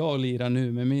sitter jag och lirar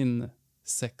nu med min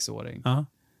 6-åring.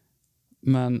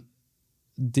 Men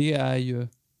det är ju,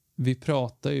 vi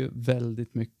pratar ju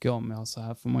väldigt mycket om, så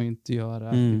här får man ju inte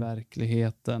göra i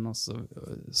verkligheten och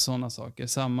sådana saker.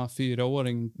 Samma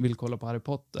 4-åring vill kolla på Harry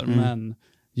Potter, men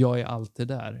jag är alltid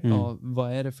där. Ja,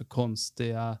 vad är det för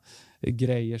konstiga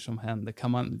grejer som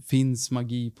händer? Finns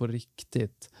magi på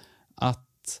riktigt? Att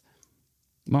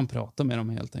man pratar med dem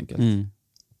helt enkelt.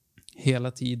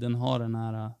 Hela tiden har den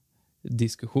här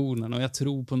diskussionen. Och jag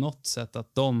tror på något sätt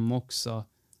att de också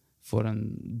får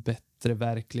en bättre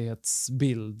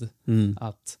verklighetsbild.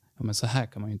 Att men så här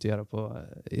kan man ju inte göra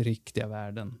i riktiga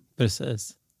världen.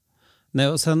 Precis. Nej,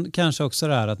 och sen kanske också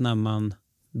det här att när man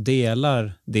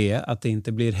delar det, att det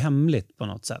inte blir hemligt på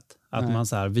något sätt. Att man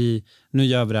så här, nu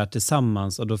gör vi det här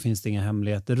tillsammans och då finns det inga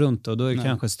hemligheter runt och då är det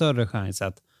kanske större chans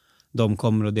att de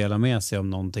kommer att dela med sig om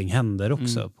någonting händer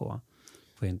också på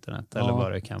internet eller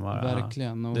vad det kan vara.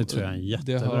 Verkligen. Och det tror jag är en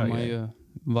jättebra det hör man grej. ju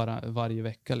varje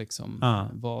vecka liksom.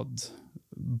 Vad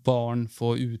barn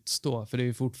får utstå. För det är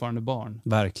ju fortfarande barn.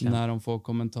 Verkligen. När de får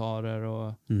kommentarer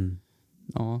och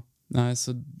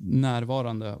så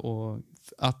närvarande och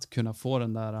att kunna få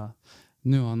den där,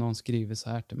 nu har någon skrivit så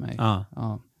här till mig.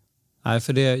 Nej,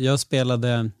 för jag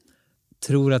spelade,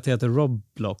 tror att det heter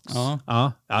Roblox.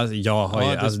 Alltså jag har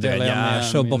jag är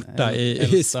så borta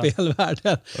i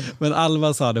spelvärlden. Men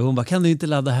Alva sa det, hon bara, kan du inte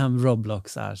ladda hem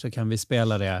Roblox här så kan vi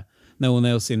spela det när hon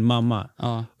är hos sin mamma.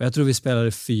 Och jag tror vi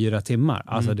spelade 4 timmar.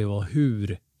 Alltså det var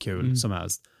hur kul som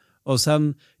helst. Och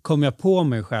sen kom jag på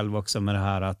mig själv också med det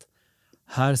här att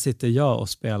här sitter jag och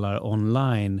spelar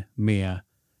online med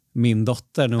min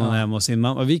dotter när hon är hemma hos sin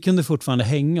mamma. Vi kunde fortfarande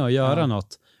hänga och göra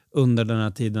något under den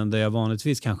här tiden där jag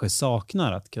vanligtvis kanske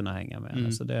saknar att kunna hänga med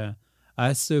henne. Så det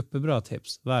är superbra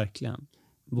tips, verkligen.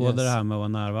 Både det här med att vara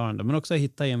närvarande men också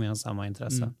hitta gemensamma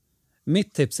intressen.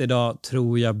 Mitt tips idag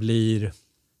tror jag blir,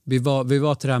 vi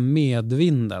var till det här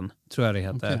Medvinden, tror jag det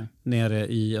heter. Nere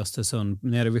i Östersund,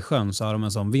 nere vid sjön så har de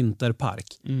en sån vinterpark.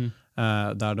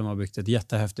 Där de har byggt ett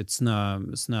jättehäftigt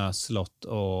snöslott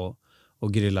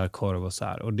och grillar korv och så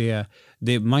här. Och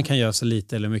det man kan göra så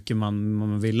lite eller mycket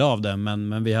man vill av det,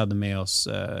 men vi hade med oss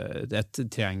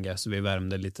ett triangel så vi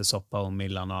värmde lite soppa och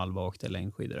Millan och Alva åkte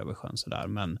längdskidor över sjön så där.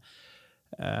 Men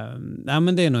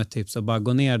det är nog ett tips att bara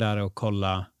gå ner där och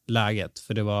kolla läget,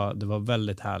 för det var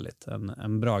väldigt härligt,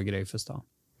 en bra grej för stan.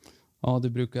 Ja, det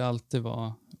brukar alltid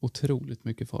vara otroligt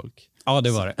mycket folk. Ja,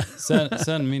 det var det.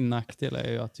 Sen min nackdel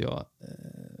är ju att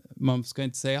man ska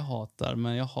inte säga hatar,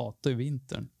 men jag hatar ju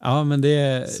vintern. Ja, men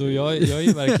det... Så jag är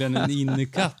ju verkligen en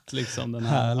innekatt liksom den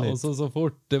här. Härligt. Och så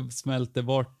fort det smälter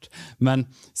bort. Men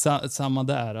samma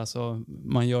där, alltså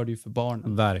man gör det ju för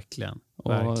barnen. Verkligen.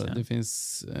 Och det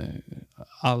finns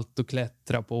allt att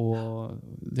klättra på.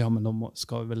 Ja, men de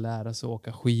ska väl lära sig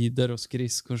åka skidor och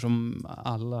skridskor som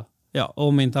alla. Ja,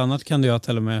 om inte annat kan du ha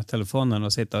till och med telefonen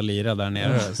och sitta och lira där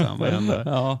nere. Så man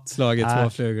ändå slagit 2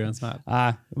 flugor en smäll.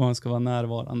 Nej, man ska vara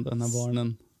närvarande när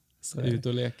barnen är ute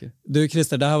och leker. Du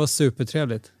Christer, det här var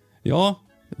supertrevligt. Ja,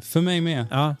 för mig med.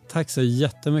 Ja, tack så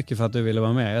jättemycket för att du ville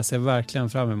vara med. Jag ser verkligen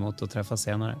fram emot att träffas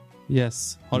senare.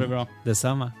 Yes, ha det bra.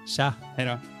 Detsamma. Tja. Hej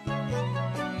då.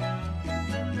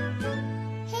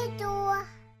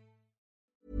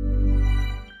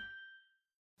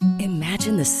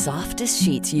 Imagine the softest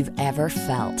sheets you've ever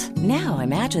felt. Now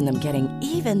imagine them getting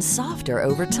even softer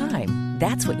over time.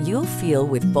 That's what you'll feel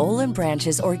with Boll &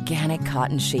 Branch's organic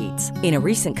cotton sheets. In a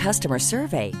recent customer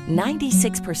survey,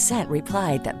 96%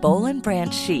 replied that Boll &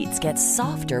 Branch sheets get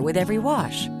softer with every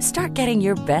wash. Start getting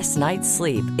your best night's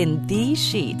sleep in these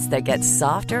sheets that get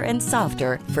softer and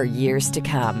softer for years to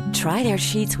come. Try their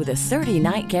sheets with a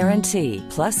 30-night guarantee.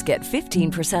 Plus, get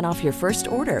 15% off your first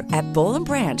order at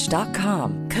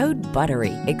bollandbranch.com. Code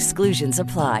BUTTERY. Exclusions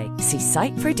apply. See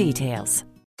site for details.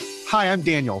 Hi, I'm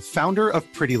Daniel, founder of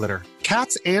Pretty Litter.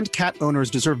 Cats and cat owners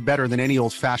deserve better than any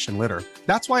old-fashioned litter.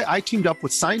 That's why I teamed up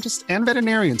with scientists and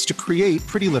veterinarians to create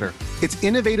Pretty Litter. Its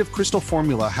innovative crystal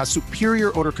formula has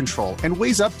superior odor control and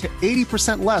weighs up to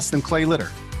 80% less than clay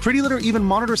litter. Pretty Litter even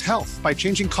monitors health by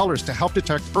changing colors to help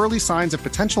detect early signs of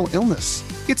potential illness.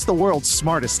 It's the world's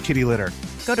smartest kitty litter.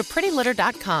 Go to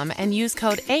prettylitter.com and use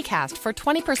code ACAST for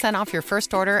 20% off your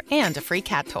first order and a free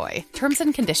cat toy. Terms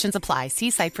and conditions apply.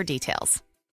 See site for details.